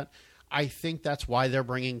going with that. I think that's why they're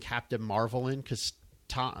bringing Captain Marvel in, because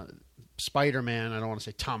Spider-Man, I don't want to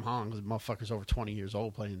say Tom Holland, because the motherfucker's over 20 years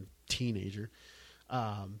old playing teenager.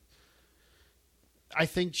 I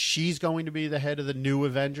think she's going to be the head of the new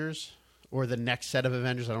Avengers, or the next set of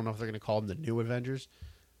Avengers. I don't know if they're going to call them the new Avengers,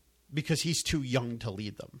 because he's too young to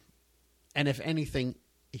lead them. And if anything,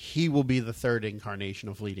 he will be the third incarnation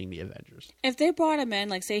of leading the Avengers. If they brought him in,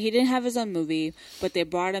 like, say he didn't have his own movie, but they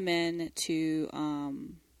brought him in to,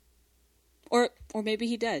 or maybe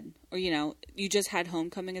he did, or, you know, you just had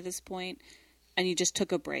Homecoming at this point, and you just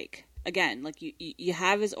took a break. Again, like, you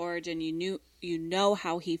have his origin, you know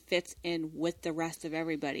how he fits in with the rest of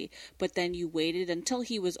everybody, but then you waited until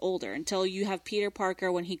he was older, until you have Peter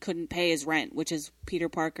Parker when he couldn't pay his rent, which is Peter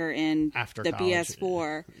Parker in after the college.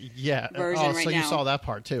 BS4 right version right now. So you saw that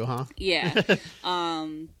part too, huh? Yeah.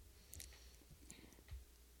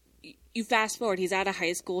 You fast forward, he's out of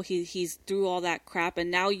high school, he's through all that crap,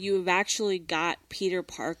 and now you've actually got Peter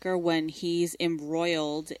Parker when he's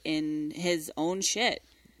embroiled in his own shit.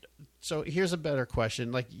 So here's a better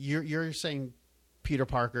question. Like, you're saying Peter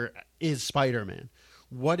Parker is Spider-Man.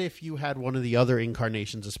 What if you had one of the other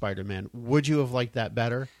incarnations of Spider-Man? Would you have liked that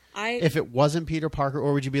better? If it wasn't Peter Parker,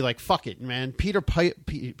 or would you be like, fuck it, man, Peter Piper.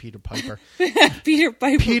 Peter Piper.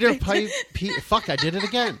 Fuck, I did it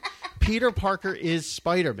again. Peter Parker is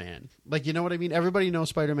Spider-Man. Like, you know what I mean? Everybody knows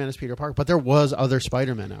Spider-Man is Peter Parker, but there was other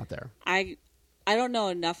Spider-Man out there. I don't know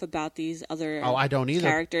enough about these other I don't either,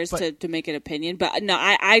 characters to make an opinion, but no,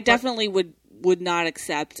 I definitely would not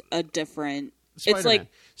accept a different Spider-Man. It's like,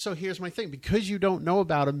 so here's my thing. Because you don't know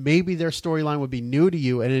about them, maybe their storyline would be new to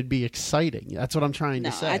you and it'd be exciting. That's what I'm trying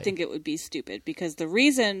to say. I think it would be stupid, because the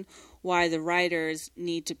reason why the writers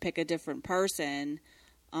need to pick a different person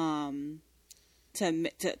to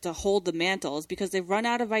hold the mantle is because they've run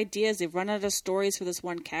out of ideas, they've run out of stories for this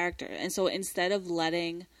one character. And so instead of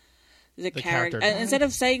letting the character, instead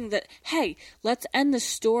of saying that, hey, let's end the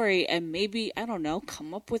story and maybe, I don't know,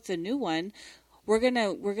 come up with a new one, we're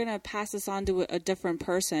gonna pass this on to a different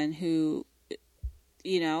person who,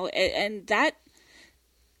 you know, and that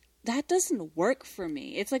doesn't work for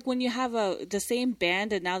me. It's like when you have the same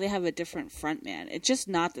band and now they have a different frontman. It's just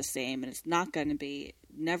not the same, and it's not going to be,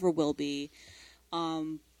 never will be.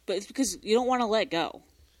 But it's because you don't want to let go.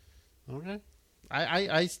 Okay.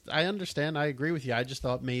 I understand. I agree with you. I just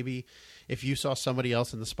thought maybe if you saw somebody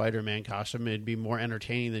else in the Spider-Man costume, it'd be more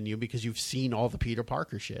entertaining than you because you've seen all the Peter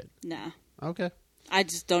Parker shit. Nah. Okay. I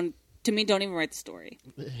just don't. To me, don't even write the story.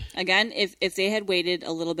 Again, if they had waited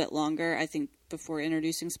a little bit longer, I think, before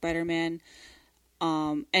introducing Spider-Man,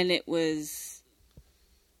 and it was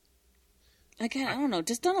again, I don't know,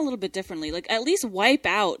 just done a little bit differently. Like, at least wipe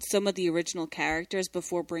out some of the original characters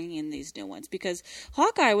before bringing in these new ones. Because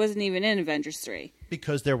Hawkeye wasn't even in Avengers 3.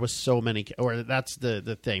 Because there was so many, or that's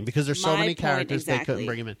the thing. Because there's so many characters, exactly. They couldn't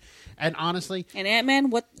bring him in. And honestly... And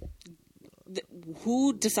Ant-Man,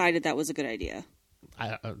 who decided that was a good idea?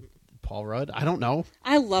 Paul Rudd? I don't know.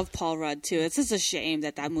 I love Paul Rudd, too. It's just a shame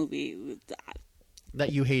that movie...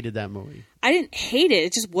 That you hated that movie. I didn't hate it.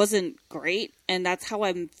 It just wasn't great, and that's how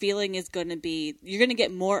I'm feeling is going to be. You're going to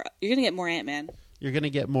get more. You're going to get more Ant-Man. You're going to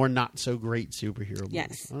get more not so great superhero movies.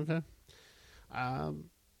 Yes. Okay.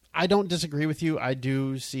 I don't disagree with you. I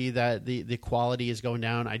do see that the quality is going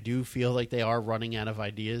down. I do feel like they are running out of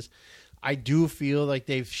ideas. I do feel like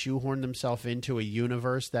they've shoehorned themselves into a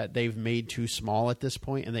universe that they've made too small at this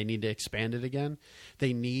point, and they need to expand it again.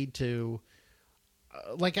 They need to.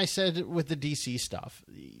 Like I said with the DC stuff,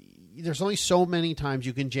 there's only so many times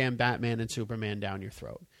you can jam Batman and Superman down your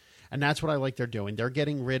throat. And that's what I like they're doing. They're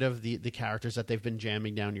getting rid of the characters that they've been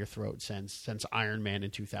jamming down your throat since Iron Man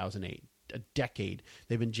in 2008. A decade.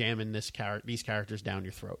 They've been jamming these characters down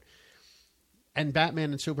your throat. And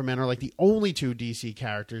Batman and Superman are like the only two DC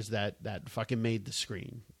characters that fucking made the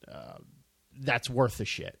screen. That's worth the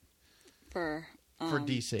shit. For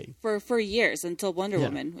DC. For years until Wonder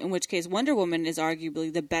Woman, in which case Wonder Woman is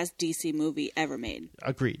arguably the best DC movie ever made.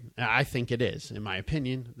 Agreed. I think it is, in my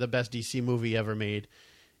opinion, the best DC movie ever made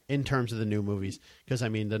in terms of the new movies. Because, I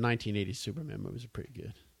mean, the 1980s Superman movies are pretty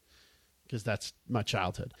good. Because that's my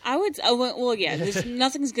childhood. I would, well, yeah,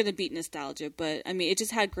 nothing's going to beat nostalgia, but, I mean, it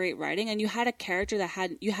just had great writing, and you had a character that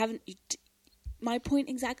my point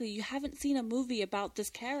exactly, you haven't seen a movie about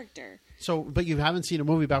this character. But you haven't seen a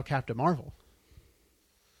movie about Captain Marvel.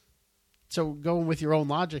 So going with your own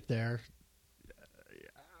logic there,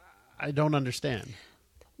 I don't understand.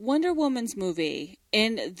 Wonder Woman's movie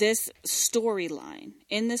in this storyline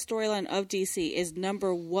of DC is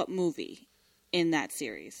number what movie in that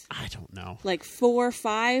series? I don't know. Like 4 or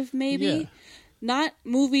 5 maybe? Yeah. Not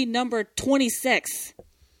movie number 26.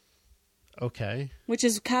 Okay. Which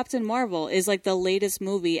is Captain Marvel, is like the latest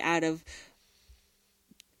movie out of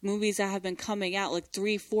movies that have been coming out, like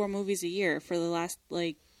 3-4 movies a year for the last,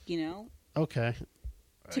 Okay.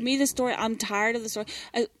 To me, the story, I'm tired of the story.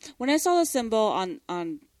 When I saw the symbol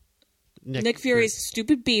on Nick Fury's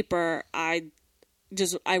stupid beeper, I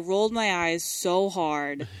rolled my eyes so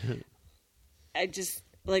hard. I just,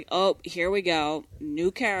 oh, here we go.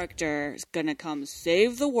 New character is going to come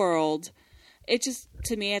save the world. It just,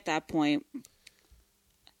 to me at that point,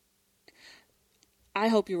 I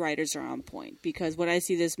hope your writers are on point, because when I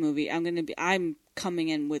see this movie, I'm coming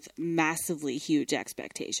in with massively huge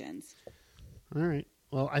expectations. All right.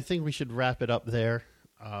 Well, I think we should wrap it up there.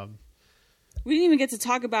 We didn't even get to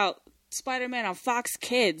talk about Spider-Man on Fox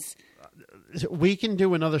Kids. We can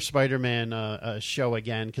do another Spider-Man show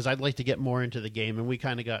again, because I'd like to get more into the game, and we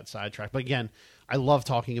kind of got sidetracked. But again, I love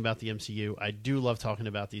talking about the MCU. I do love talking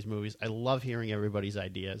about these movies. I love hearing everybody's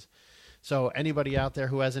ideas. So anybody out there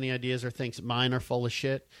who has any ideas or thinks mine are full of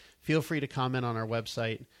shit, feel free to comment on our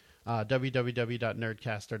website,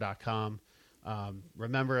 www.nerdcaster.com.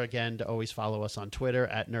 Remember, again, to always follow us on Twitter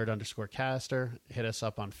at @nerd_caster. Hit us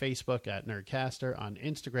up on Facebook at Nerdcaster. On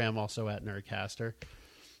Instagram, also at Nerdcaster.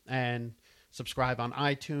 And subscribe on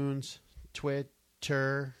iTunes,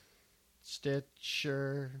 Twitter,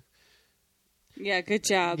 Stitcher. Yeah, good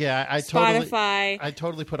job. Yeah, Spotify. I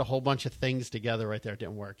totally put a whole bunch of things together right there. It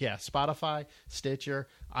didn't work. Yeah, Spotify, Stitcher,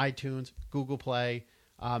 iTunes, Google Play,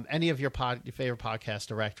 any of your favorite podcast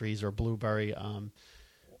directories or Blueberry.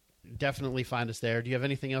 Definitely find us there. Do you have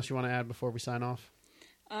anything else you want to add before we sign off?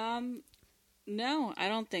 No, I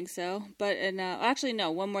don't think so. But actually,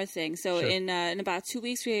 no. One more thing. So sure. in about 2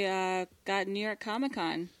 weeks, we got New York Comic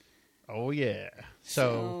Con. Oh yeah.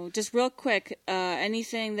 So just real quick,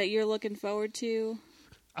 anything that you're looking forward to?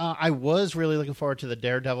 I was really looking forward to the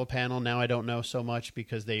Daredevil panel. Now I don't know so much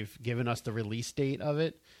because they've given us the release date of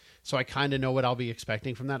it. So I kind of know what I'll be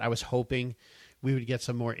expecting from that. I was hoping we would get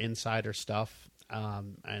some more insider stuff,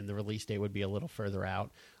 and the release date would be a little further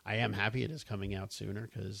out. I am happy it is coming out sooner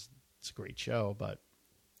because it's a great show, but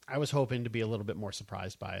I was hoping to be a little bit more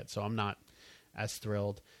surprised by it, so I'm not as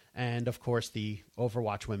thrilled. And, of course, the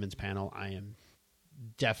Overwatch Women's panel, I am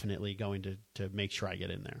definitely going to make sure I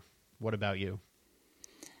get in there. What about you?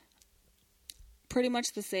 Pretty much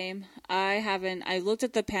the same. I looked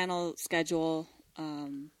at the panel schedule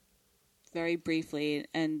very briefly,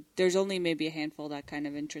 and there's only maybe a handful that kind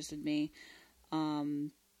of interested me.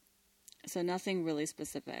 So nothing really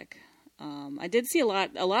specific. I did see a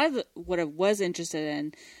lot of what I was interested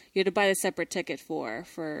in. You had to buy a separate ticket for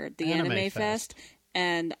the Anime Fest.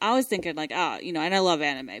 And I was thinking like, and I love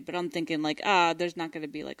anime, but I'm thinking like, there's not going to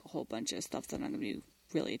be like a whole bunch of stuff that I'm going to be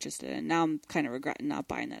really interested in. Now I'm kind of regretting not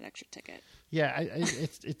buying that extra ticket. Yeah,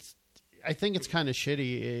 I think it's kind of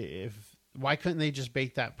shitty. Why couldn't they just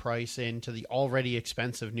bake that price into the already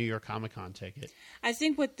expensive New York Comic Con ticket? I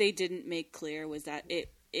think what they didn't make clear was that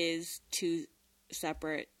it is two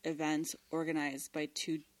separate events organized by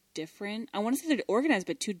two different. I want to say they're organized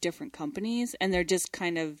by two different companies, and they're just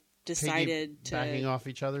kind of decided to backing off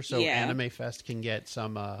each other so Anime Fest can get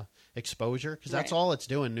some exposure, because that's all it's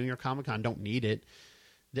doing. New York Comic Con don't need it.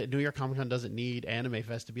 New York Comic Con doesn't need Anime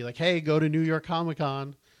Fest to be like, hey, go to New York Comic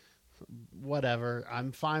Con. Whatever,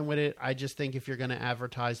 I'm fine with it. I just think if you're going to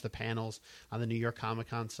advertise the panels on the New York Comic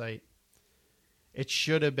Con site, it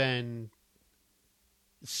should have been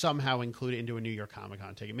somehow included into a New York Comic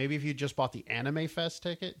Con ticket. Maybe if you just bought the Anime Fest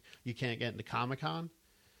ticket, you can't get into Comic Con.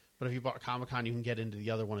 But if you bought Comic Con, you can get into the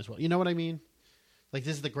other one as well. You know what I mean? Like,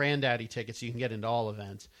 this is the granddaddy ticket, so you can get into all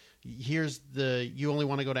events. Here's you only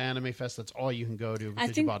want to go to Anime Fest, that's all you can go to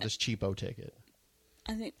because you bought this cheapo ticket.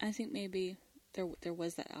 I think maybe there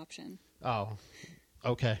was that option. Oh,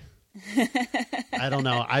 okay. I don't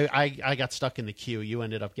know. I got stuck in the queue. You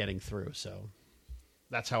ended up getting through, so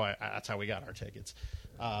that's how we got our tickets.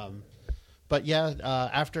 But yeah,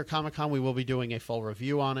 after Comic-Con, we will be doing a full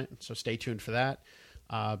review on it, so stay tuned for that.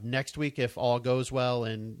 Next week, if all goes well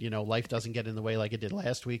and life doesn't get in the way like it did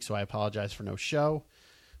last week, so I apologize for no show.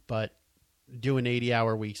 But doing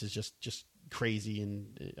 80-hour weeks is just crazy,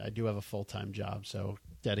 and I do have a full-time job, so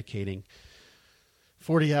dedicating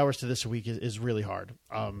 40 hours to this a week is really hard.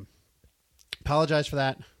 Apologize for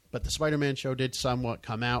that, but the Spider-Man show did somewhat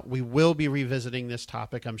come out. We will be revisiting this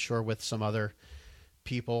topic, I'm sure, with some other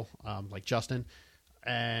people like Justin.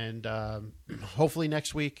 And hopefully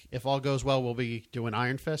next week, if all goes well, we'll be doing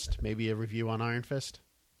Iron Fist, maybe a review on Iron Fist.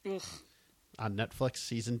 Ugh. On Netflix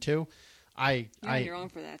season 2. You're on your own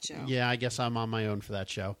for that show. Yeah, I guess I'm on my own for that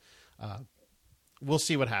show. We'll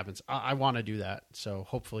see what happens. I want to do that, so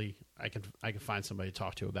hopefully I can find somebody to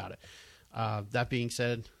talk to about it. That being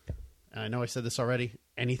said, and I know I said this already,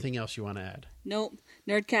 anything else you want to add? Nope.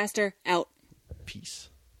 Nerdcaster out. Peace.